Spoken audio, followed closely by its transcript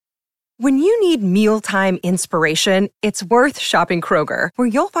When you need mealtime inspiration, it's worth shopping Kroger, where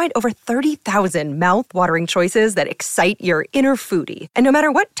you'll find over 30,000 mouth-watering choices that excite your inner foodie. And no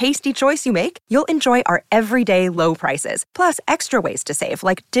matter what tasty choice you make, you'll enjoy our everyday low prices, plus extra ways to save,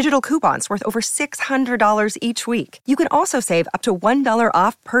 like digital coupons worth over $600 each week. You can also save up to $1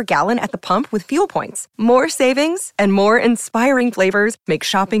 off per gallon at the pump with fuel points. More savings and more inspiring flavors make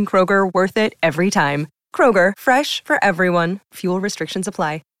shopping Kroger worth it every time. Kroger, fresh for everyone. Fuel restrictions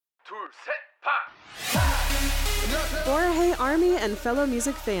apply. Hey Army and fellow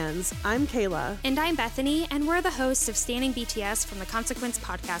music fans, I'm Kayla. And I'm Bethany, and we're the hosts of Standing BTS from the Consequence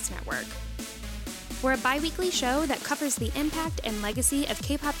Podcast Network. We're a bi-weekly show that covers the impact and legacy of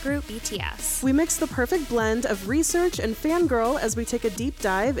K-pop group BTS. We mix the perfect blend of research and fangirl as we take a deep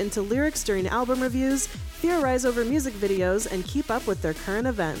dive into lyrics during album reviews, theorize over music videos, and keep up with their current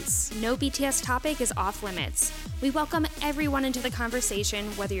events. No BTS topic is off limits. We welcome everyone into the conversation,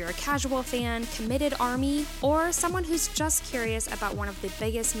 whether you're a casual fan, committed ARMY, or someone who's just curious about one of the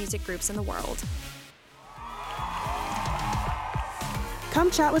biggest music groups in the world. Come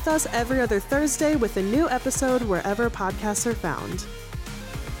chat with us every other Thursday with a new episode wherever podcasts are found.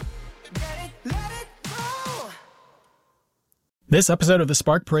 This episode of the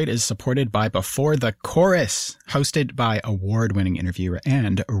Spark Parade is supported by Before the Chorus, hosted by award-winning interviewer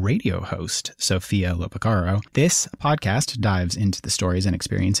and radio host Sophia Lopacaro. This podcast dives into the stories and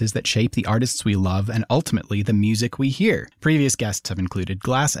experiences that shape the artists we love and ultimately the music we hear. Previous guests have included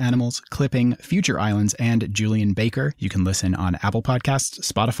Glass Animals, Clipping, Future Islands, and Julian Baker. You can listen on Apple Podcasts,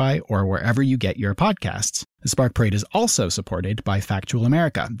 Spotify, or wherever you get your podcasts. The Spark Parade is also supported by Factual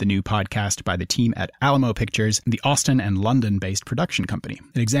America, the new podcast by the team at Alamo Pictures, the Austin and London-based production company.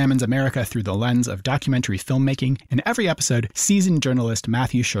 It examines America through the lens of documentary filmmaking. In every episode, seasoned journalist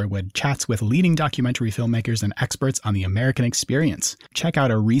Matthew Sherwood chats with leading documentary filmmakers and experts on the American experience. Check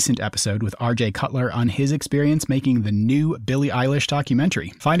out a recent episode with RJ Cutler on his experience making the new Billie Eilish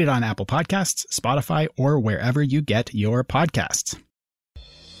documentary. Find it on Apple Podcasts, Spotify, or wherever you get your podcasts.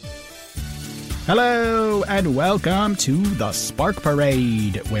 Hello and welcome to the Spark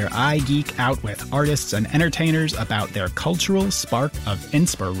Parade, where I geek out with artists and entertainers about their cultural spark of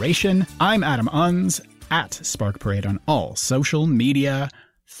inspiration. I'm Adam Unz, at Spark Parade on all social media.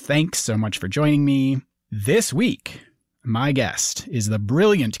 Thanks so much for joining me. This week, my guest is the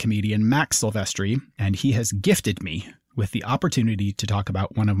brilliant comedian Max Silvestri, and he has gifted me with the opportunity to talk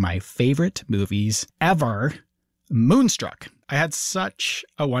about one of my favorite movies ever, Moonstruck. I had such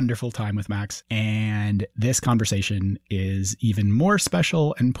a wonderful time with Max, and this conversation is even more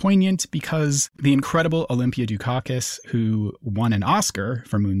special and poignant because the incredible Olympia Dukakis, who won an Oscar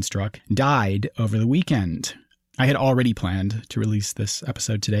for Moonstruck, died over the weekend. I had already planned to release this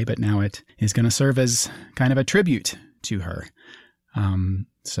episode today, but now it is going to serve as kind of a tribute to her.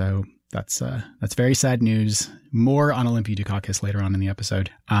 So that's very sad news. More on Olympia Dukakis later on in the episode.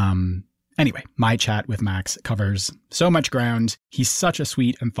 Anyway, my chat with Max covers so much ground. He's such a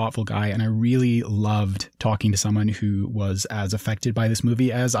sweet and thoughtful guy, and I really loved talking to someone who was as affected by this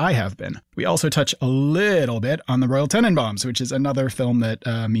movie as I have been. We also touch a little bit on the Royal Tenenbaums, which is another film that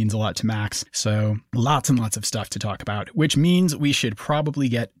means a lot to Max. So lots and lots of stuff to talk about, which means we should probably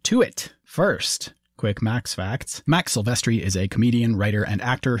get to it. First, quick Max facts. Max Silvestri is a comedian, writer, and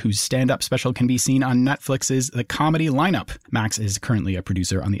actor whose stand-up special can be seen on Netflix's The Comedy Lineup. Max is currently a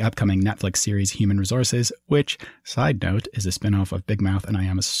producer on the upcoming Netflix series Human Resources, which, side note, is a spin-off of Big Mouth, and I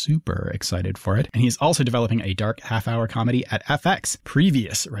am super excited for it. And he's also developing a dark half-hour comedy at FX.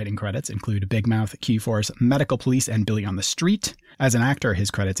 Previous writing credits include Big Mouth, Q-Force, Medical Police, and Billy on the Street. As an actor,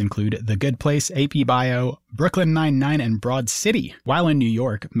 his credits include The Good Place, AP Bio, Brooklyn Nine-Nine, and Broad City. While in New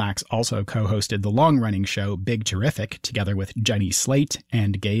York, Max also co-hosted the long-running show Big Terrific together with Jenny Slate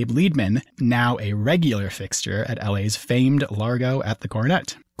and Gabe Liedman, now a regular fixture at LA's famed Largo at the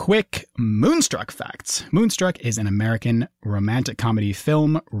Cornet. Quick Moonstruck facts. Moonstruck is an American romantic comedy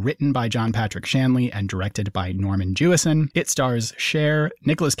film written by John Patrick Shanley and directed by Norman Jewison. It stars Cher,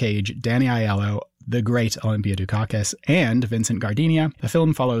 Nicolas Cage, Danny Aiello, the great Olympia Dukakis, and Vincent Gardenia. The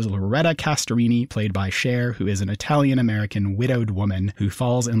film follows Loretta Castorini, played by Cher, who is an Italian-American widowed woman who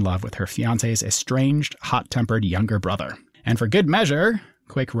falls in love with her fiancé's estranged, hot-tempered younger brother. And for good measure,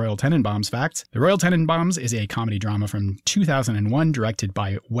 quick Royal Tenenbaums facts. The Royal Tenenbaums is a comedy drama from 2001 directed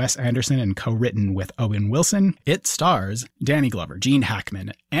by Wes Anderson and co-written with Owen Wilson. It stars Danny Glover, Gene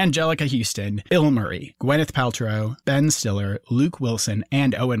Hackman, Angelica Houston, Bill Murray, Gwyneth Paltrow, Ben Stiller, Luke Wilson,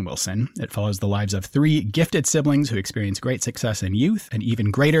 and Owen Wilson. It follows the lives of three gifted siblings who experience great success in youth and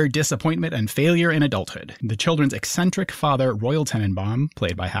even greater disappointment and failure in adulthood. The children's eccentric father, Royal Tenenbaum,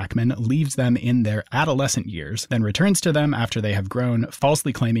 played by Hackman, leaves them in their adolescent years, then returns to them after they have grown, falsely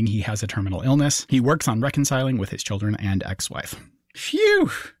falsely claiming he has a terminal illness. He works on reconciling with his children and ex-wife.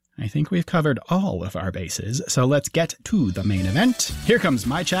 Phew! I think we've covered all of our bases, so let's get to the main event. Here comes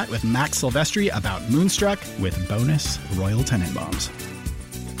my chat with Max Silvestri about Moonstruck with bonus Royal Tenenbaums.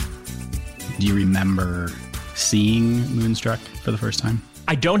 Do you remember seeing Moonstruck for the first time?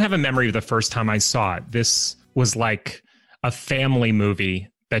 I don't have a memory of the first time I saw it. This was like a family movie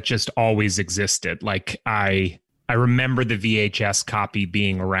that just always existed. Like I remember the VHS copy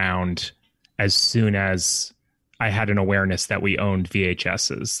being around as soon as I had an awareness that we owned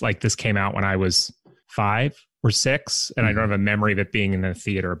VHSs. Like this came out when I was 5 or 6, and I don't have a memory of it being in the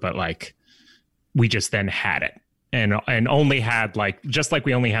theater, but like we just then had it. And only had like, just like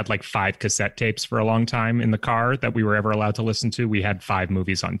we only had like 5 cassette tapes for a long time in the car that we were ever allowed to listen to. We had 5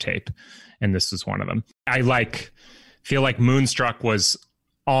 movies on tape, and this was one of them. I feel like Moonstruck was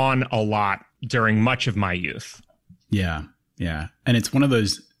on a lot during much of my youth. Yeah. And it's one of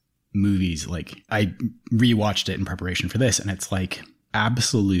those movies, like I rewatched it in preparation for this, and it's like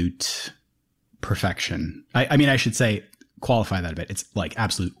absolute perfection. I mean, I should say, qualify that a bit. It's like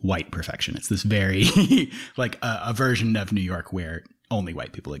absolute white perfection. It's this very like a version of New York where only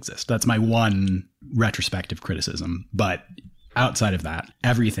white people exist. That's my one retrospective criticism. But outside of that,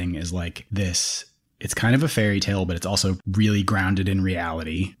 everything is like this. It's kind of a fairy tale, but it's also really grounded in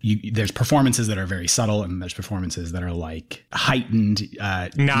reality. There's performances that are very subtle, and there's performances that are like heightened.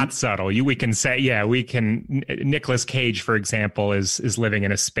 Not subtle. We can say, yeah, we can. Nicolas Cage, for example, is living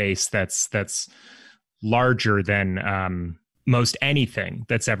in a space that's larger than most anything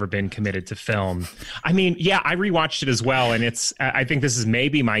that's ever been committed to film. I mean, yeah, I rewatched it as well, and I think this is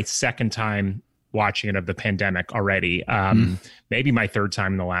maybe my second time watching it of the pandemic already. Maybe my third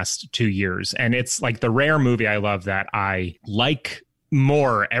time in the last 2 years. And it's like the rare movie I love that I like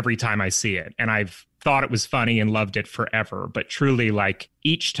more every time I see it. And I've thought it was funny and loved it forever. But truly, like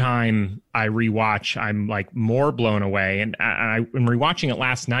each time I rewatch, I'm like more blown away. And I'm rewatching it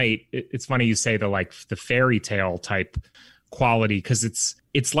last night. It's funny you say the fairy tale type quality, because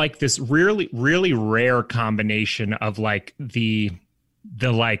it's like this really, really rare combination of like the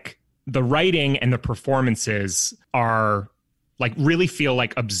writing and the performances are like really feel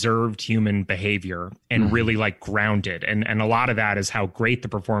like observed human behavior and really like grounded. And a lot of that is how great the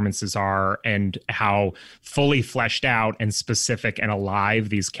performances are and how fully fleshed out and specific and alive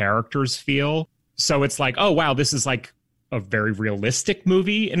these characters feel. So it's like, oh, wow, this is like a very realistic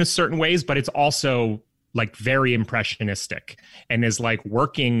movie in a certain ways, but it's also like very impressionistic and is like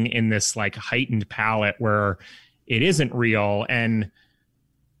working in this like heightened palette where it isn't real, and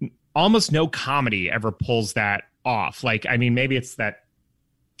almost no comedy ever pulls that off. Like, I mean, maybe it's that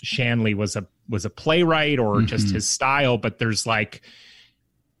Shanley was a playwright or just his style, but there's like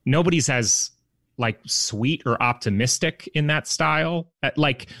nobody's as like sweet or optimistic in that style.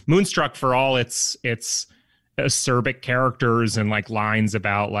 Like Moonstruck, for all its acerbic characters and like lines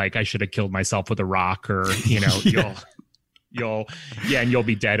about like I should have killed myself with a rock, or you know, you'll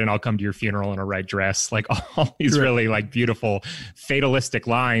be dead and I'll come to your funeral in a red dress. Like all these really like beautiful fatalistic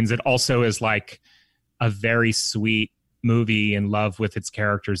lines. It also is like a very sweet movie in love with its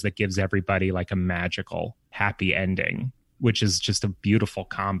characters that gives everybody like a magical happy ending, which is just a beautiful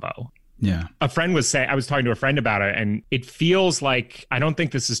combo. Yeah. A friend was saying, I was talking to a friend about it, and it feels like, I don't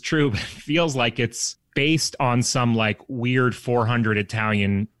think this is true, but it feels like it's based on some like weird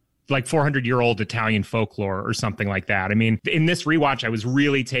 400-year-old Italian folklore or something like that. I mean, in this rewatch, I was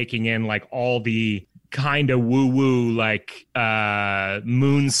really taking in like all the kind of woo-woo, like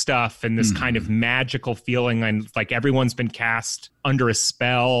moon stuff and this kind of magical feeling. And like everyone's been cast under a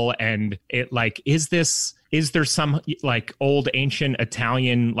spell. And it like, is there some like old ancient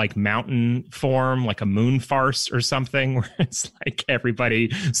Italian like mountain form, like a moon farce or something, where it's like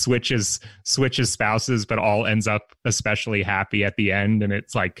everybody switches spouses, but all ends up especially happy at the end? And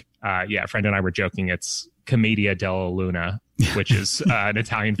it's like, a friend and I were joking, it's Commedia della Luna, which is an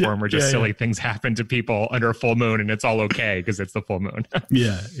Italian form where just silly things happen to people under a full moon, and it's all okay because it's the full moon.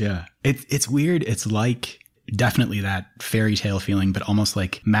 Yeah. It's weird. It's like definitely that fairy tale feeling, but almost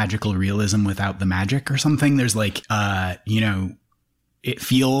like magical realism without the magic or something. There's like, it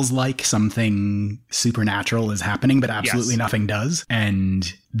feels like something supernatural is happening, but absolutely nothing does.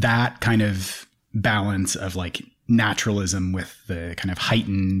 And that kind of balance of like naturalism with the kind of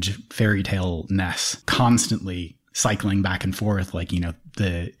heightened fairy tale-ness constantly cycling back and forth, like,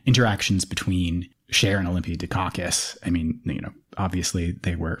 the interactions between Cher and Olympia Dukakis. I mean, obviously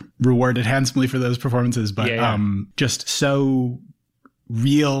they were rewarded handsomely for those performances, but just so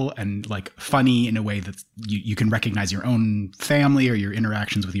real and like funny in a way that you can recognize your own family or your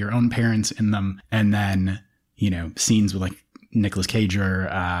interactions with your own parents in them. And then, scenes with like Nicolas Cage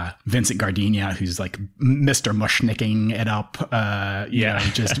or Vincent Gardenia, who's like Mr. Mushnicking it up, you know,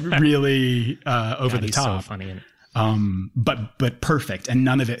 just really over the top. So funny. But perfect. And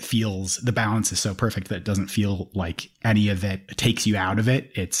none of it feels, the balance is so perfect that it doesn't feel like any of it takes you out of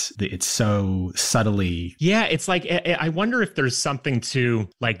it. It's so subtly. Yeah. It's like, I wonder if there's something to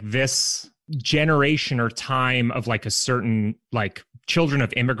like this generation or time of like a certain like children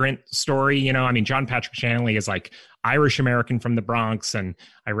of immigrant story. You know, I mean, John Patrick Shanley is like Irish American from the Bronx. And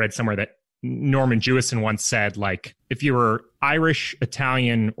I read somewhere that Norman Jewison once said, like, if you were Irish,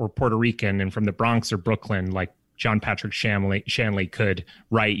 Italian, or Puerto Rican and from the Bronx or Brooklyn, like, John Patrick Shanley could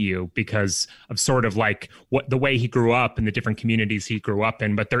write you because of sort of like what the way he grew up and the different communities he grew up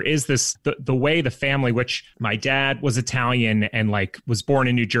in. But there is this, the way the family, which my dad was Italian and like was born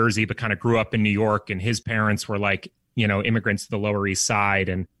in New Jersey, but kind of grew up in New York, and his parents were like, you know, immigrants to the Lower East Side.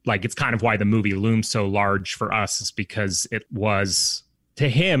 And like, it's kind of why the movie looms so large for us, is because it was, to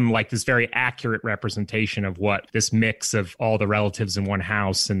him, like this very accurate representation of what this mix of all the relatives in one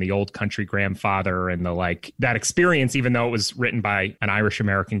house and the old country grandfather and the like, that experience, even though it was written by an Irish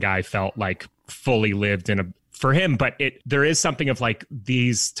American guy, felt like fully lived for him. But there is something of like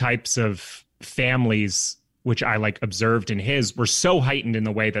these types of families, which I like observed in his, were so heightened in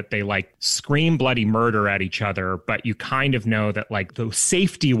the way that they like scream bloody murder at each other. But you kind of know that like the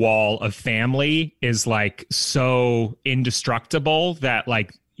safety wall of family is like so indestructible that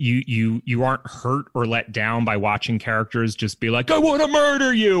like you aren't hurt or let down by watching characters just be like, I want to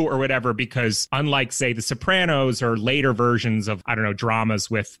murder you or whatever, because unlike say The Sopranos or later versions of, I don't know, dramas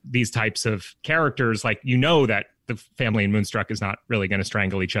with these types of characters, like, you know, that the family in Moonstruck is not really going to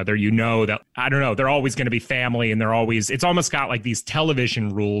strangle each other. You know that, I don't know, they're always going to be family, and they're always, it's almost got like these television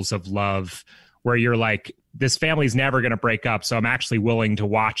rules of love where you're like, this family's never going to break up. So I'm actually willing to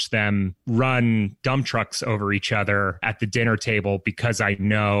watch them run dump trucks over each other at the dinner table, because I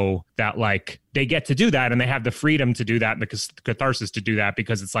know that like they get to do that and they have the freedom to do that and the catharsis to do that,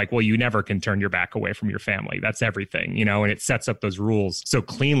 because it's like, well, you never can turn your back away from your family. That's everything, you know, and it sets up those rules so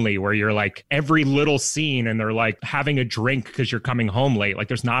cleanly where you're like every little scene and they're like having a drink because you're coming home late. Like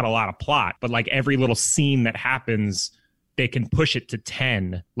there's not a lot of plot, but like every little scene that happens, they can push it to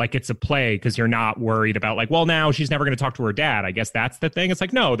 10 like it's a play, because you're not worried about like, well, now she's never going to talk to her dad. I guess that's the thing. It's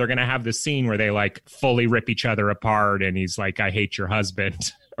like, no, they're going to have this scene where they like fully rip each other apart and he's like, I hate your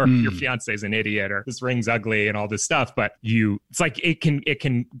husband or your fiance's an idiot or this ring's ugly and all this stuff. But it's like it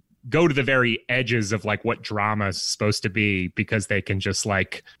can go to the very edges of like what drama is supposed to be, because they can just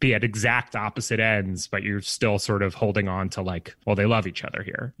like be at exact opposite ends, but you're still sort of holding on to like, well, they love each other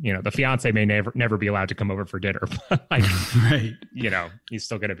here. You know, the fiance may never be allowed to come over for dinner, but like, right. You know, he's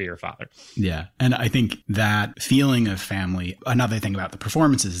still going to be your father. Yeah. And I think that feeling of family, another thing about the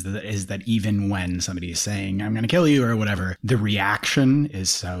performances is that even when somebody is saying, I'm going to kill you or whatever, the reaction is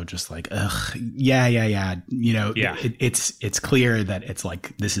so just like, ugh, yeah. You know, it's clear that it's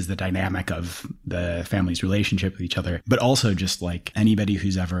like, this is the dynamic of the family's relationship with each other, but also just like anybody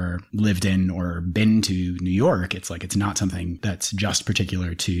who's ever lived in or been to New York, it's like, it's not something that's just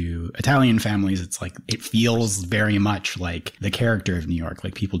particular to Italian families. It's like, it feels very much like the character of New York,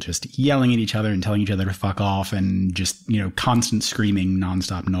 like people just yelling at each other and telling each other to fuck off and just, you know, constant screaming,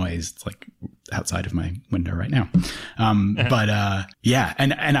 nonstop noise. It's like outside of my window right now. Yeah.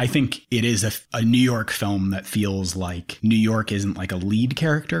 And I think it is a New York film that feels like New York isn't like a lead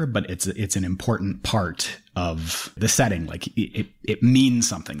character, but it's an important part of the setting. Like it means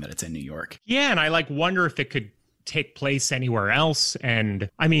something that it's in New York. Yeah. And I like wonder if it could take place anywhere else. And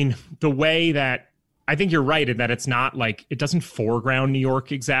I mean, the way that I think you're right in that it's not like, it doesn't foreground New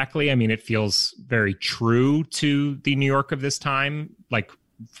York exactly. I mean, it feels very true to the New York of this time. Like,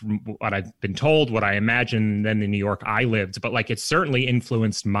 from what I've been told, what I imagine, then the New York I lived, but like it certainly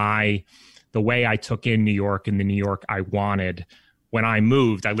influenced the way I took in New York and the New York I wanted when I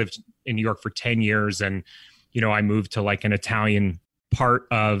moved. I lived in New York for 10 years and, you know, I moved to like an Italian part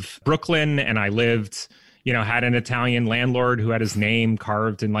of Brooklyn and I lived, you know, had an Italian landlord who had his name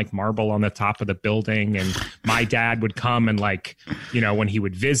carved in like marble on the top of the building. And my dad would come and like, you know, when he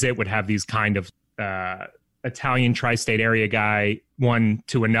would visit would have these kind of, Italian tri-state area guy, one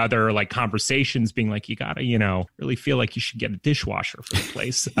to another, like conversations being like, you gotta, you know, really feel like you should get a dishwasher for the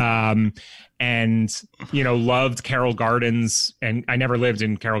place. And, you know, loved Carroll Gardens. And I never lived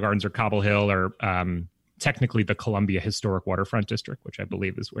in Carroll Gardens or Cobble Hill or technically the Columbia Historic Waterfront District, which I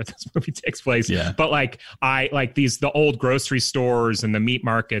believe is where this movie takes place. Yeah. But like, I like the old grocery stores and the meat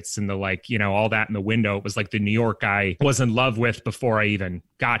markets and the like, you know, all that in the window. It was like the New York I was in love with before I even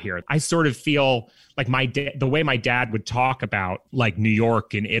got here. I sort of feel like the way my dad would talk about like New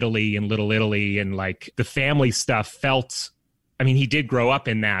York and Italy and Little Italy and like the family stuff felt I mean, he did grow up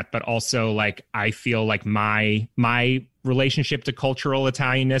in that, but also like I feel like my relationship to cultural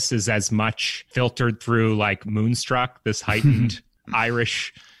Italianness is as much filtered through like Moonstruck, this heightened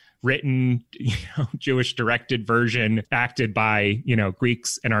Irish written, Jewish directed version acted by,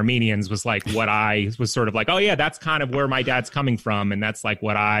 Greeks and Armenians, was like what I was sort of like, oh yeah, that's kind of where my dad's coming from. And that's like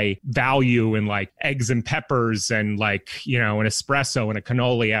what I value in like eggs and peppers and like, an espresso and a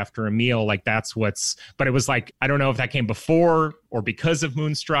cannoli after a meal. Like but it was like, I don't know if that came before or because of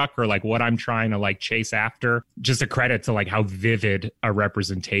Moonstruck or like what I'm trying to like chase after. Just a credit to like how vivid a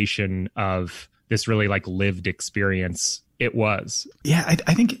representation of this really like lived experience it was. Yeah,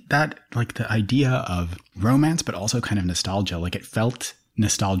 I think that like the idea of romance, but also kind of nostalgia, like it felt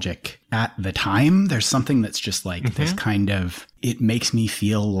nostalgic at the time. There's something that's just like this kind of, it makes me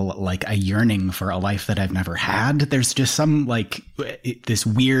feel like a yearning for a life that I've never had. There's just some like this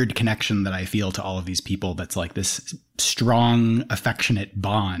weird connection that I feel to all of these people that's like this strong, affectionate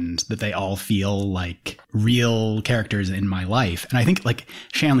bond that they all feel like real characters in my life. And I think like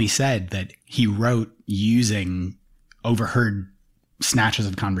Shanley said that he wrote using overheard snatches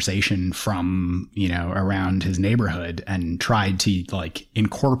of conversation from, around his neighborhood and tried to like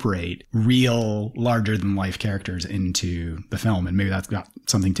incorporate real larger than life characters into the film. And maybe that's got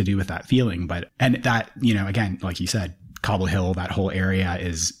something to do with that feeling. And that, again, like you said, Cobble Hill, that whole area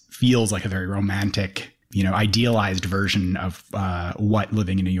feels like a very romantic, idealized version of what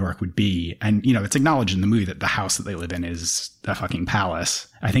living in New York would be. And, it's acknowledged in the movie that the house that they live in is a fucking palace.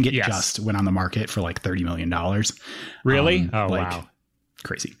 I think it just went on the market for like $30 million. Really? Wow.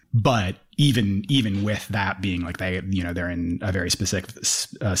 Crazy. But even with that being like they're in a very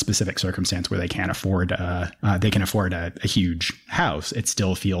specific circumstance where they can afford a huge house, it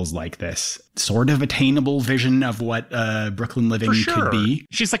still feels like this sort of attainable vision of what Brooklyn living could be.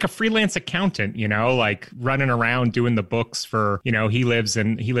 She's like a freelance accountant, like running around doing the books for, he lives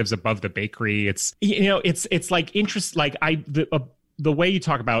above the bakery. It's it's like interest, like the way you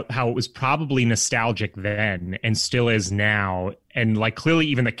talk about how it was probably nostalgic then and still is now. And like clearly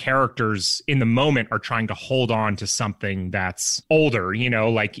even the characters in the moment are trying to hold on to something that's older,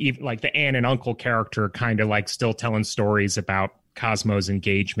 like the aunt and uncle character kind of like still telling stories about Cosmo's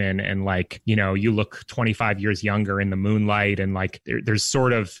engagement and like, you look 25 years younger in the moonlight and like there's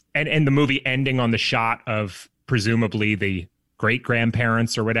sort of, and the movie ending on the shot of presumably the great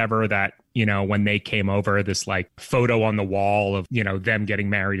grandparents or whatever that, when they came over, this like photo on the wall of, them getting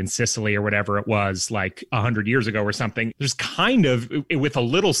married in Sicily or whatever it was like 100 years ago or something. There's kind of, with a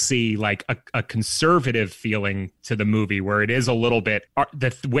little c, like a conservative feeling to the movie where it is a little bit,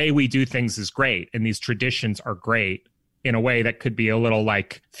 the way we do things is great and these traditions are great in a way that could be a little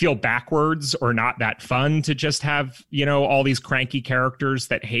like feel backwards or not that fun to just have, all these cranky characters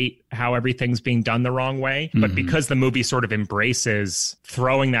that hate how everything's being done the wrong way. But because the movie sort of embraces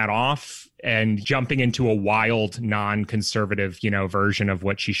throwing that off and jumping into a wild, non-conservative, version of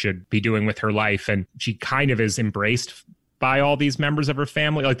what she should be doing with her life. And she kind of is embraced by all these members of her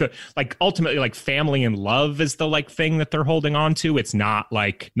family, ultimately like family and love is the like thing that they're holding on to. It's not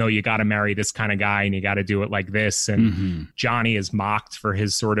like, no, you got to marry this kind of guy and you got to do it like this. And Johnny is mocked for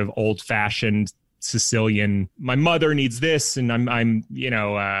his sort of old fashioned Sicilian, my mother needs this and I'm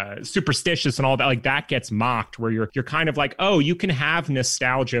superstitious and all that. Like that gets mocked where you're kind of like, oh, you can have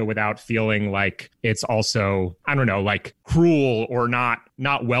nostalgia without feeling like it's also, I don't know, like cruel or not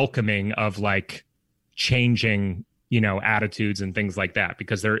welcoming of like changing attitudes and things like that,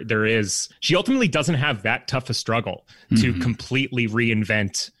 because there is, she ultimately doesn't have that tough a struggle to completely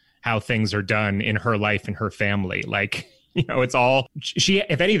reinvent how things are done in her life and her family. Like, it's all,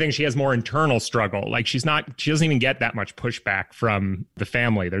 if anything, she has more internal struggle. Like she doesn't even get that much pushback from the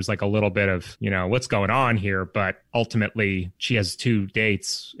family. There's like a little bit of, what's going on here, but ultimately she has 2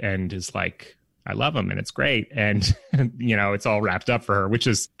 dates and is like, I love him and it's great. And, it's all wrapped up for her, which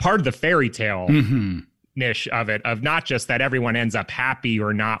is part of the fairy tale niche of it, of not just that everyone ends up happy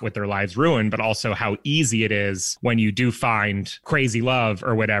or not with their lives ruined, but also how easy it is when you do find crazy love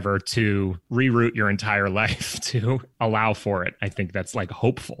or whatever to reroute your entire life to allow for it. I think that's like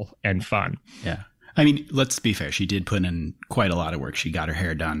hopeful and fun. Yeah. I mean, let's be fair. She did put in quite a lot of work. She got her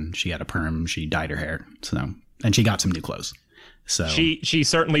hair done. She had a perm. She dyed her hair. And she got some new clothes. So she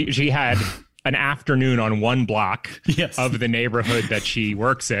had an afternoon on one block of the neighborhood that she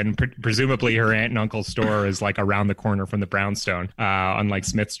works in. Presumably her aunt and uncle's store is like around the corner from the brownstone on like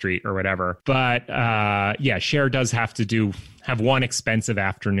Smith Street or whatever. But Cher does have one expensive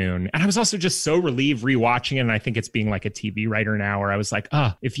afternoon. And I was also just so relieved rewatching it. And I think it's being like a TV writer now where I was like,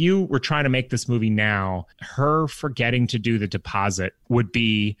 if you were trying to make this movie now, her forgetting to do the deposit would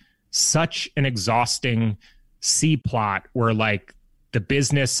be such an exhausting C plot where like the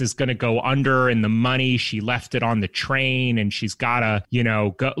business is going to go under and the money, she left it on the train and she's got to, you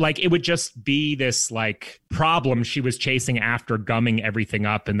know, go. Like it would just be this like problem she was chasing after gumming everything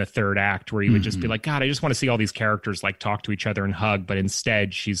up in the third act, where you would just be like, God, I just want to see all these characters like talk to each other and hug. But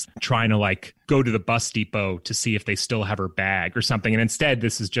instead she's trying to like go to the bus depot to see if they still have her bag or something. And instead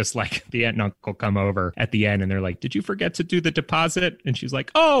this is just like the aunt and uncle come over at the end and they're like, did you forget to do the deposit? And she's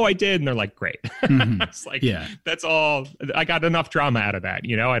like, oh, I did. And they're like, great. It's like, yeah, that's all. I got enough drama out of that.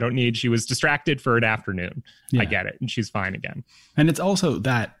 You know, I don't need, she was distracted for an afternoon. Yeah. I get it. And she's fine again. And it's also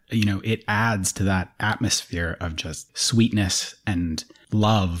that, you know, it adds to that atmosphere of just sweetness and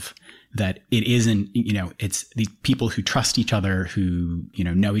love that it isn't, you know, it's the people who trust each other, who, you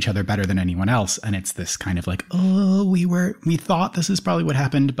know each other better than anyone else. And it's this kind of like, oh, we thought this is probably what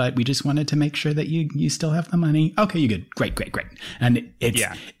happened, but we just wanted to make sure that you still have the money. Okay, you good. Great. And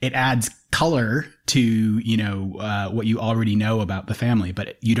it adds color to, you know, what you already know about the family,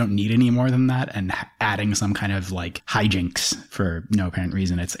 but you don't need any more than that. And adding some kind of like hijinks for no apparent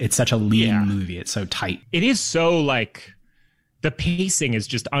reason. It's such a lean movie. It's so tight. It is so like, the pacing is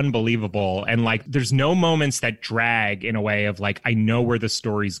just unbelievable. And like, there's no moments that drag in a way of like, I know where the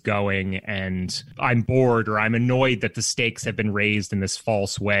story's going and I'm bored or I'm annoyed that the stakes have been raised in this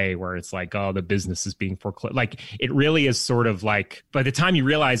false way where it's like, oh, the business is being foreclosed. Like, it really is sort of like, by the time you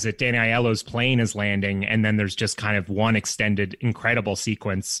realize that Danny Aiello's plane is landing and then there's just kind of one extended incredible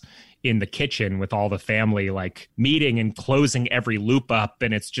sequence in the kitchen with all the family like meeting and closing every loop up,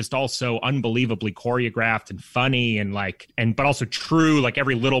 and it's just all so unbelievably choreographed and funny and like, and but also true, like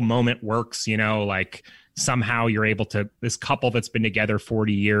every little moment works, you know, like somehow you're able to, this couple that's been together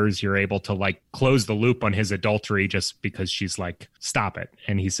 40 years, you're able to like close the loop on his adultery just because she's like, stop it,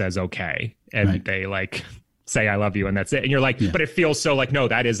 and he says okay, and they like say I love you and that's it, and you're like, but it feels so like, no,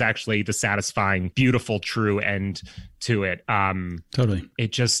 that is actually the satisfying, beautiful, true end to it. Totally.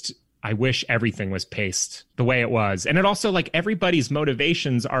 It just, I wish everything was paced the way it was. And it also like everybody's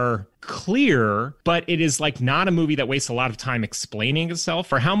motivations are clear, but it is like not a movie that wastes a lot of time explaining itself.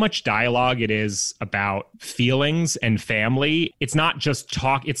 For how much dialogue it is about feelings and family, it's not just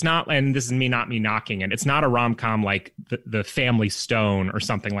talk. It's not, and this is not me knocking it, it's not a rom-com like the Family Stone or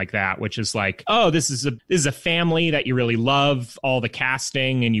something like that, which is like, oh, this is a family that you really love all the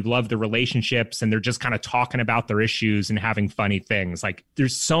casting and you love the relationships and they're just kind of talking about their issues and having funny things. Like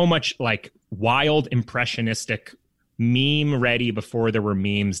there's so much like wild impressionistic meme ready before there were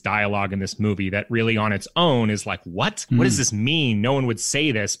memes dialogue in this movie that really on its own is like, what does this mean? No one would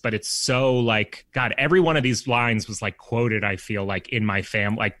say this, but it's so like, God, every one of these lines was like quoted, I feel like, in my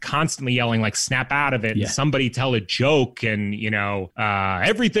family, like constantly yelling like snap out of it and somebody tell a joke and, you know,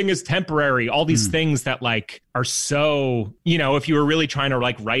 everything is temporary, all these things that like are so, you know, if you were really trying to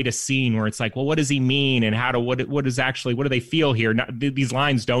like write a scene where it's like, well, what does he mean and what do they feel here? These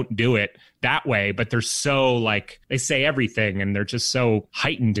lines don't do it that way, but they're so like, they say everything and they're just so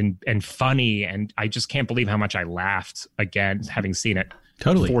heightened and funny. And I just can't believe how much I laughed again, having seen it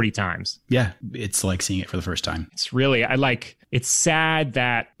 40 times. Yeah. It's like seeing it for the first time. It's really, it's sad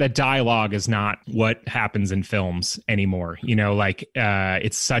that the dialogue is not what happens in films anymore. You know, like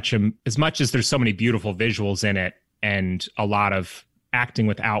it's such as much as there's so many beautiful visuals in it and a lot of acting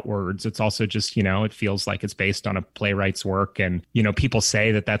without words, it's also just, you know, it feels like it's based on a playwright's work. And, you know, people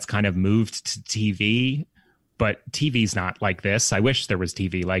say that that's kind of moved to TV, but TV's not like this. I wish there was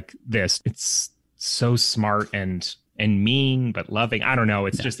TV like this. It's so smart and mean, but loving. I don't know.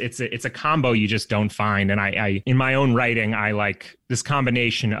 It's just, it's a combo you just don't find. And I, in my own writing, I like this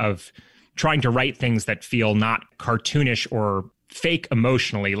combination of trying to write things that feel not cartoonish or fake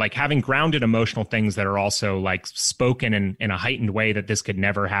emotionally, like having grounded emotional things that are also like spoken in a heightened way that this could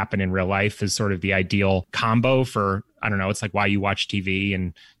never happen in real life is sort of the ideal combo for, I don't know, it's like why you watch TV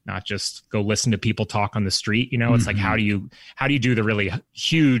and not just go listen to people talk on the street. You know, it's like, how do you do the really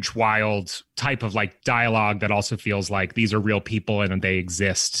huge, wild type of like dialogue that also feels like these are real people and they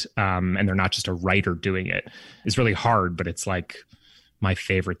exist and they're not just a writer doing it. It's really hard, but it's like my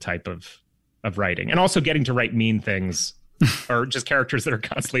favorite type of writing. And also getting to write mean things or just characters that are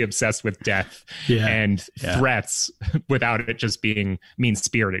constantly obsessed with death and threats without it just being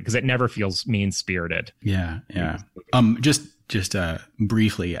mean-spirited, because it never feels mean-spirited. Yeah. Just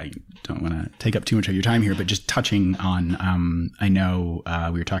briefly, I don't want to take up too much of your time here, but just touching on, I know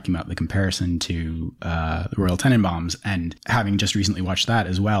we were talking about the comparison to the Royal Tenenbaums, and having just recently watched that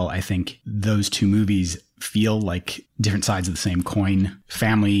as well, I think those two movies feel like different sides of the same coin.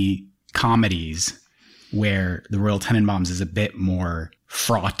 Family comedies where the Royal Tenenbaums is a bit more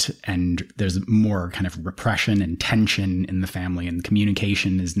fraught and there's more kind of repression and tension in the family and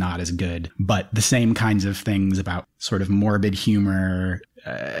communication is not as good. But the same kinds of things about sort of morbid humor,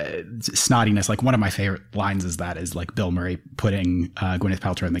 snottiness. Like one of my favorite lines is like Bill Murray putting Gwyneth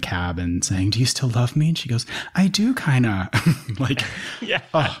Paltrow in the cab and saying, "Do you still love me?" And she goes, "I do, kind of." Like, yeah.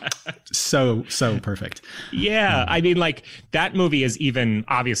 Oh, so perfect. Yeah. I mean, like that movie is even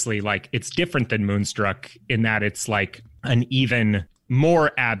obviously like it's different than Moonstruck in that it's like an even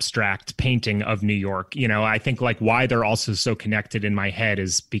more abstract painting of New York. You know, I think like why they're also so connected in my head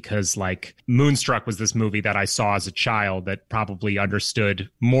is because like Moonstruck was this movie that I saw as a child that probably understood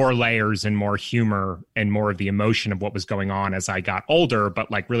more layers and more humor and more of the emotion of what was going on as I got older, but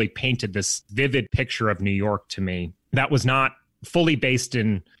like really painted this vivid picture of New York to me that was not fully based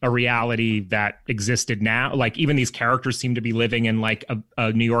in a reality that existed now. Like even these characters seem to be living in like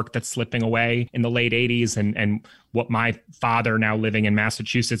a New York that's slipping away in the late 80s and what my father now living in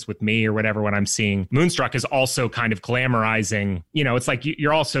Massachusetts with me or whatever, when I'm seeing Moonstruck is also kind of glamorizing, you know, it's like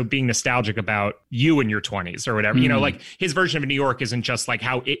you're also being nostalgic about you in your 20s or whatever, you know, like his version of New York isn't just like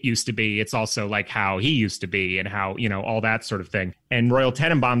how it used to be. It's also like how he used to be and how, you know, all that sort of thing. And Royal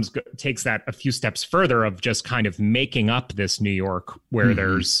Tenenbaums takes that a few steps further of just kind of making up this New York where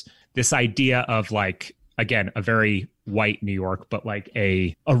there's this idea of like, again, a very white New York, but like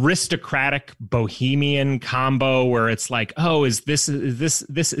a aristocratic bohemian combo where it's like, oh, is this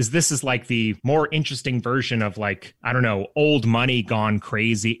like the more interesting version of like, I don't know, old money gone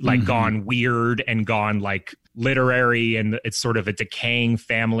crazy, like gone weird and gone like literary, and it's sort of a decaying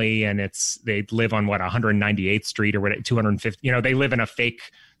family, and they live on what 198th Street or what 250, you know, they live in a fake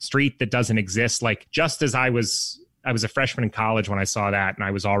street that doesn't exist. Like just as I was a freshman in college when I saw that, and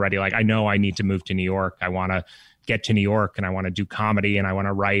I was already like, I know I need to move to New York. I want to get to New York and I want to do comedy and I want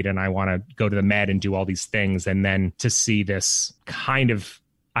to write and I want to go to the Met and do all these things. And then to see this kind of,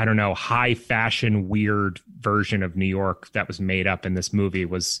 I don't know, high fashion, weird version of New York that was made up in this movie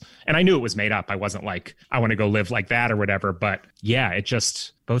was, and I knew it was made up. I wasn't like, I want to go live like that or whatever. But yeah, it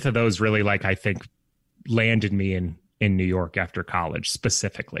just, both of those really like, I think landed me in New York after college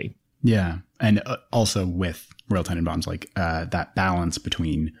specifically. Yeah. And also with Royal Tenenbaums, like that balance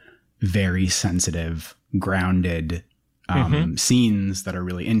between very sensitive, grounded scenes that are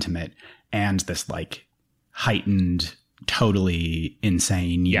really intimate and this like heightened, totally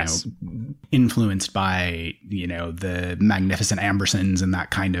insane, you know, influenced by, you know, the Magnificent Ambersons and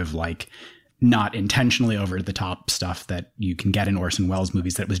that kind of like not intentionally over the top stuff that you can get in Orson Welles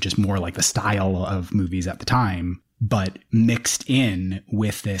movies that was just more like the style of movies at the time, but mixed in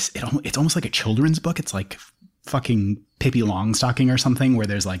with this, it's almost like a children's book. It's like fucking Pippi Longstocking or something, where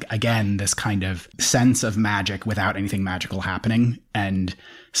there's like, again, this kind of sense of magic without anything magical happening, and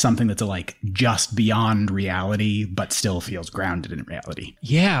something that's like just beyond reality, but still feels grounded in reality.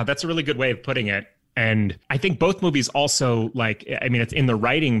 Yeah, that's a really good way of putting it. And I think both movies also, like, I mean, it's in the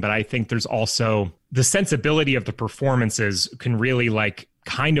writing, but I think there's also the sensibility of the performances can really like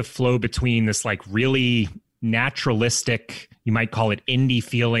kind of flow between this like really naturalistic, you might call it indie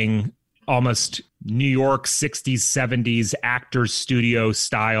feeling, almost New York 60s, 70s actors studio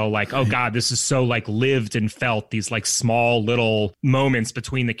style, like, oh God, this is so like lived and felt, these like small little moments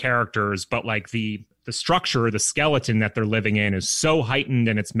between the characters, but like the structure, the skeleton that they're living in is so heightened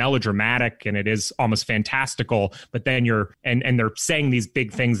and it's melodramatic and it is almost fantastical. But then and they're saying these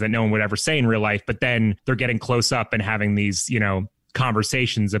big things that no one would ever say in real life, but then they're getting close up and having these, you know,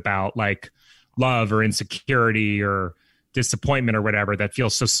 conversations about like love or insecurity or disappointment or whatever that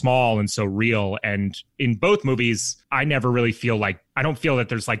feels so small and so real. And in both movies, I never really feel like, I don't feel that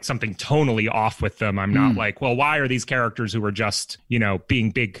there's like something tonally off with them. I'm not like, well, why are these characters who are just, you know,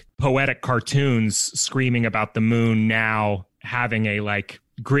 being big poetic cartoons screaming about the moon now having a like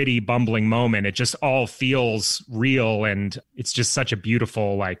gritty, bumbling moment? It just all feels real. And it's just such a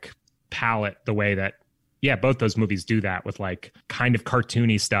beautiful like palette, the way that, yeah, both those movies do that with like kind of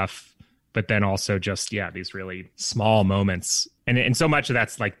cartoony stuff, but then also just, yeah, these really small moments. And so much of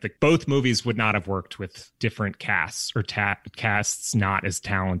that's like both movies would not have worked with different casts or casts not as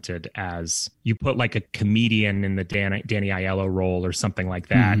talented as you put like a comedian in the Danny Aiello role or something like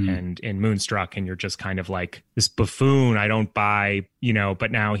that. And in Moonstruck, and you're just kind of like this buffoon I don't buy, you know,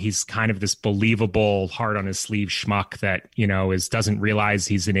 but now he's kind of this believable heart on his sleeve schmuck that, you know, doesn't realize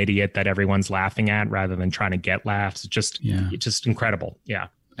he's an idiot that everyone's laughing at rather than trying to get laughs. It's just incredible. Yeah.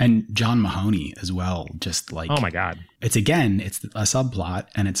 And John Mahoney as well, just like, oh my God. It's a subplot,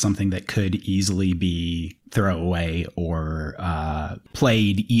 and it's something that could easily be throwaway or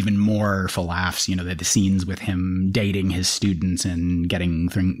played even more for laughs. You know, the scenes with him dating his students and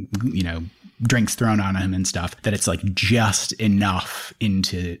getting, you know, drinks thrown on him and stuff, that it's like just enough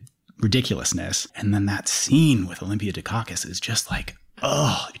into ridiculousness. And then that scene with Olympia Dukakis is just like,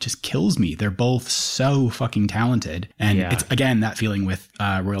 oh, it just kills me. They're both so fucking talented. And it's, again, that feeling with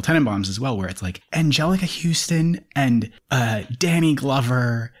Royal Tenenbaums as well, where it's like Angelica Houston and Danny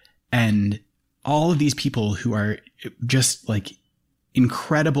Glover and all of these people who are just like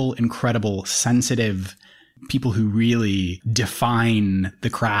incredible, sensitive people who really define the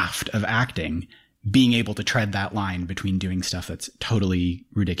craft of acting, being able to tread that line between doing stuff that's totally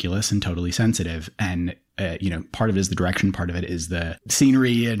ridiculous and totally sensitive. And, part of it is the direction, part of it is the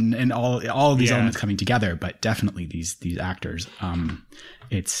scenery and all of these elements coming together. But definitely these actors,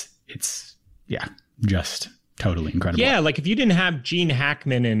 it's just totally incredible. Yeah, like if you didn't have Gene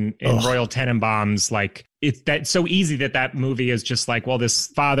Hackman in Royal Tenenbaums, like it's that so easy that movie is just like, well, this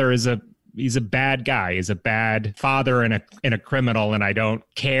father is he's a bad guy, he's a bad father and a criminal, and I don't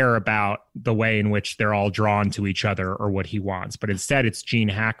care about the way in which they're all drawn to each other or what he wants. But instead it's Gene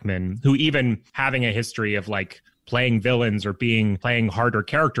Hackman, who, even having a history of like playing villains or playing harder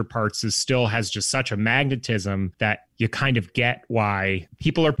character parts, still has just such a magnetism that you kind of get why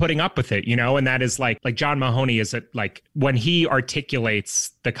people are putting up with it, and that is like John Mahoney is like when he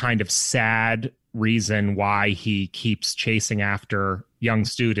articulates the kind of sad reason why he keeps chasing after young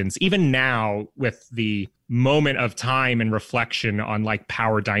students, even now with the moment of time and reflection on like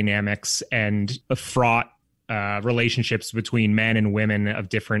power dynamics and fraught relationships between men and women of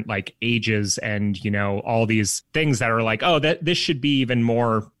different like ages, and all these things that are like, oh, that this should be even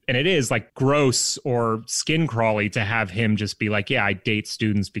more, and it is like gross or skin crawly to have him just be like, yeah, I date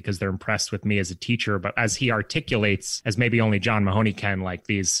students because they're impressed with me as a teacher. But as he articulates, as maybe only John Mahoney can, like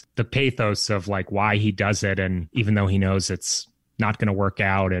the pathos of like why he does it, and even though he knows it's not going to work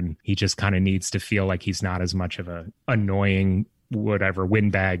out, and he just kind of needs to feel like he's not as much of a annoying whatever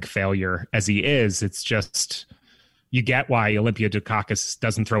windbag failure as he is. It's just, you get why Olympia Dukakis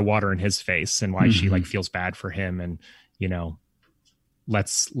doesn't throw water in his face, and why she like feels bad for him, and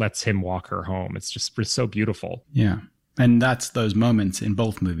lets him walk her home. It's just so beautiful. Yeah. And that's those moments in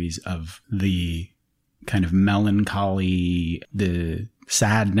both movies of the kind of melancholy, the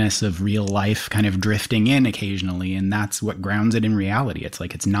sadness of real life kind of drifting in occasionally. And that's what grounds it in reality. It's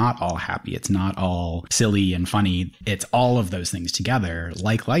like, it's not all happy. It's not all silly and funny. It's all of those things together,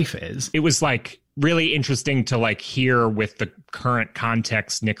 like life is. It was like really interesting to like hear with the current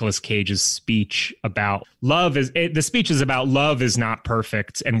context, Nicolas Cage's speech about the speech is about love is not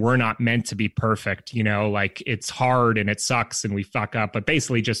perfect and we're not meant to be perfect. Like it's hard and it sucks and we fuck up, but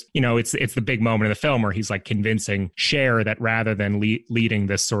basically just, it's the big moment of the film where he's like convincing Cher that rather than leading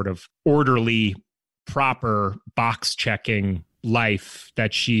this sort of orderly, proper box checking life,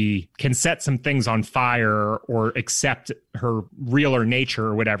 that she can set some things on fire or accept her realer nature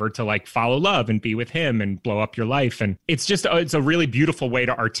or whatever to like follow love and be with him and blow up your life. And it's just, it's a really beautiful way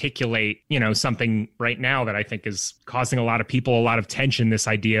to articulate, something right now that I think is causing a lot of people a lot of tension, this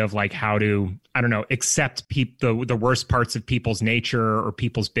idea of like how to, accept the worst parts of people's nature or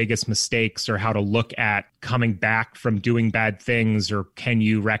people's biggest mistakes, or how to look at coming back from doing bad things, or can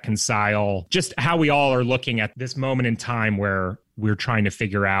you reconcile just how we all are looking at this moment in time where we're trying to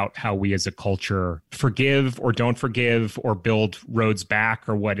figure out how we as a culture forgive or don't forgive or build roads back,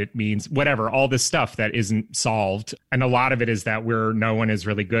 or what it means, whatever, all this stuff that isn't solved. And a lot of it is that no one is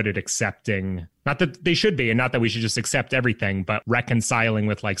really good at accepting, not that they should be, and not that we should just accept everything, but reconciling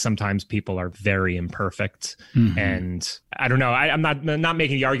with like sometimes people are very imperfect. And I don't know, I'm not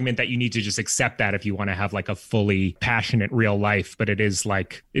making the argument that you need to just accept that if you want to have like a fully passionate real life, but it is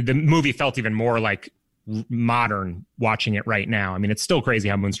like the movie felt even more like modern watching it right now. I mean, it's still crazy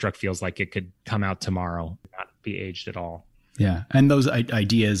how Moonstruck feels like it could come out tomorrow, not be aged at all. Yeah. And those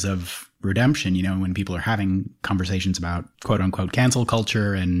ideas of redemption, when people are having conversations about quote unquote cancel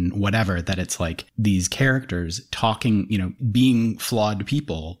culture and whatever, that it's like these characters talking, being flawed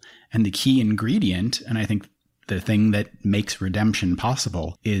people. And the key ingredient, and I think the thing that makes redemption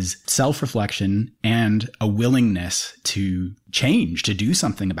possible, is self-reflection and a willingness to change, to do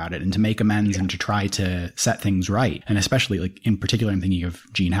something about it and to make amends and to try to set things right. And especially like in particular, I'm thinking of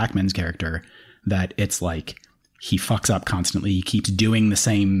Gene Hackman's character, that it's like he fucks up constantly. He keeps doing the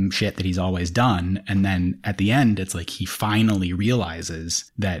same shit that he's always done. And then at the end, it's like he finally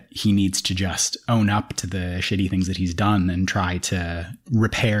realizes that he needs to just own up to the shitty things that he's done and try to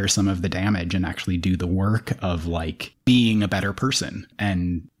repair some of the damage and actually do the work of like being a better person.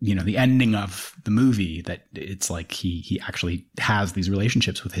 And, the ending of the movie, that it's like he actually has these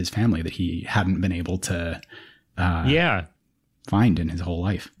relationships with his family that he hadn't been able to find in his whole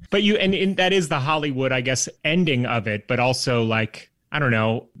life. But and that is the Hollywood, I guess, ending of it, but also like I don't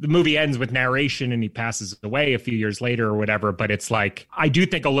know, the movie ends with narration and he passes away a few years later or whatever. But it's like, I do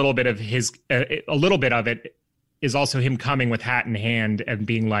think a little bit of it is also him coming with hat in hand and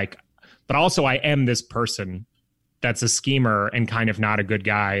being like, but also I am this person that's a schemer and kind of not a good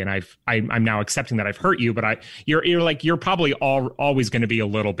guy. And I'm now accepting that I've hurt you, but you're probably always going to be a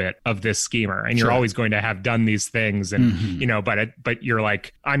little bit of this schemer, and you're always going to have done these things. And, you know, but you're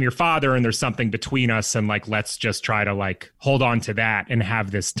like, I'm your father and there's something between us. And like, let's just try to like hold on to that and have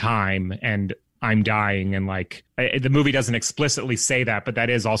this time. And I'm dying. And like, the movie doesn't explicitly say that, but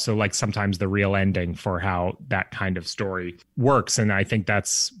that is also like sometimes the real ending for how that kind of story works. And I think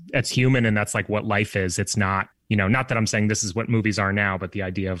that's human. And that's like what life is. It's not, you know, not that I'm saying this is what movies are now, but the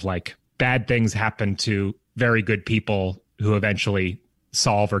idea of like bad things happen to very good people who eventually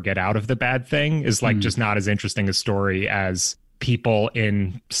solve or get out of the bad thing is like just not as interesting a story as people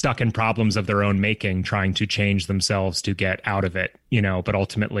stuck in problems of their own making, trying to change themselves to get out of it, you know, but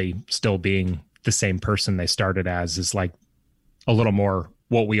ultimately still being the same person they started as is like a little more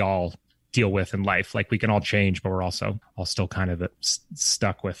what we all deal with in life. Like we can all change, but we're also all still kind of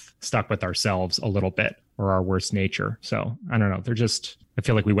stuck with ourselves a little bit, or our worst nature. So I don't know. I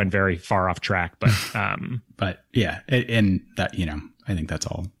feel like we went very far off track, but yeah. And that, you know, I think that's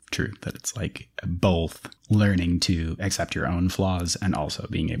all true, that it's like both learning to accept your own flaws and also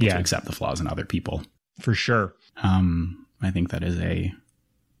being able to accept the flaws in other people. For sure. I think that is a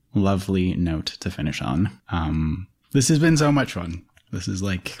lovely note to finish on. This has been so much fun. This is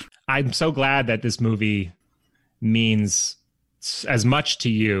like, I'm so glad that this movie means as much to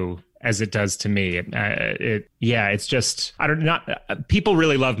you as it does to me. It's just, people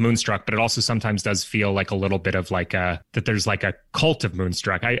really love Moonstruck, but it also sometimes does feel like a little bit of like that there's like a cult of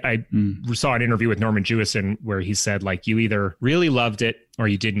Moonstruck. I saw an interview with Norman Jewison where he said like, you either really loved it or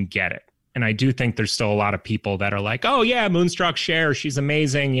you didn't get it. And I do think there's still a lot of people that are like, oh yeah, Moonstruck, Cher, she's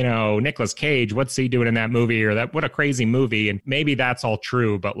amazing. You know, Nicolas Cage, what's he doing in that movie? Or what a crazy movie. And maybe that's all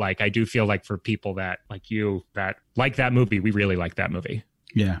true. But like, I do feel like for people that like you, that like that movie, we really like that movie.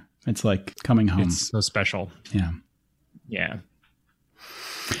 Yeah. It's like coming home. It's so special. Yeah. Yeah.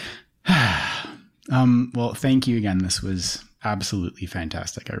 Well, thank you again. This was absolutely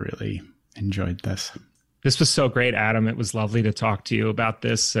fantastic. I really enjoyed this. This was so great, Adam. It was lovely to talk to you about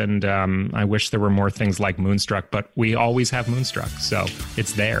this. And I wish there were more things like Moonstruck, but we always have Moonstruck. So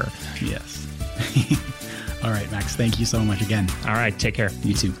it's there. Yes. All right, Max. Thank you so much again. All right. Take care.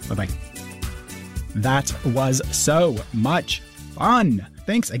 You too. Bye-bye. That was so much fun.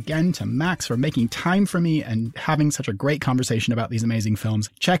 Thanks again to Max for making time for me and having such a great conversation about these amazing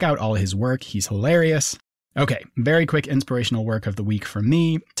films. Check out all his work. He's hilarious. Okay, very quick inspirational work of the week for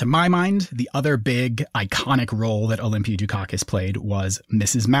me. To my mind, the other big iconic role that Olympia Dukakis played was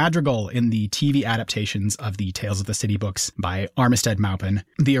Mrs. Madrigal in the TV adaptations of the Tales of the City books by Armistead Maupin.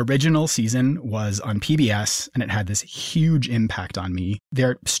 The original season was on PBS, and it had this huge impact on me.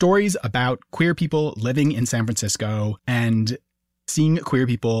 They're stories about queer people living in San Francisco and seeing queer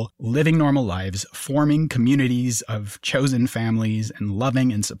people living normal lives, forming communities of chosen families, and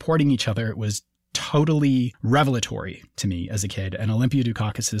loving and supporting each other. It was totally revelatory to me as a kid, and Olympia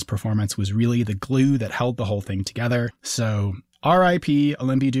Dukakis' performance was really the glue that held the whole thing together. So R.I.P.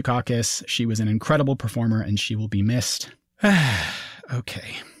 Olympia Dukakis. She was an incredible performer and she will be missed.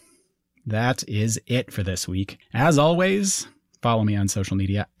 Okay. That is it for this week. As always, follow me on social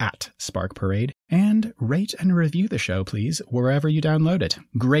media at Spark Parade, and rate and review the show, please, wherever you download it.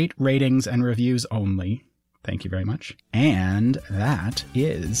 Great ratings and reviews only. Thank you very much. And that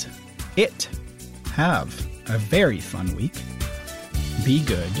is it. Have a very fun week. Be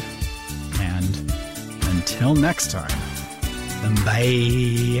good. And until next time,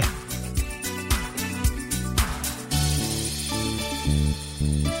 bye.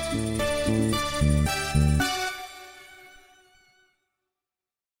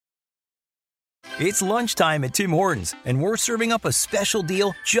 It's lunchtime at Tim Hortons, and we're serving up a special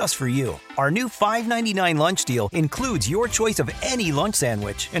deal just for you. Our new $5.99 lunch deal includes your choice of any lunch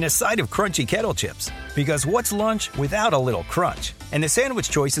sandwich and a side of crunchy kettle chips. Because what's lunch without a little crunch? And the sandwich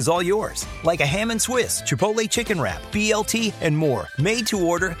choice is all yours, like a ham and Swiss, Chipotle chicken wrap, BLT, and more, made to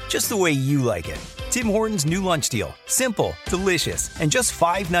order just the way you like it. Tim Hortons' new lunch deal. Simple, delicious, and just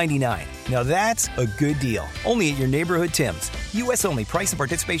 $5.99. Now that's a good deal. Only at your neighborhood Tim's. U.S. only. Price and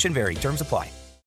participation vary. Terms apply.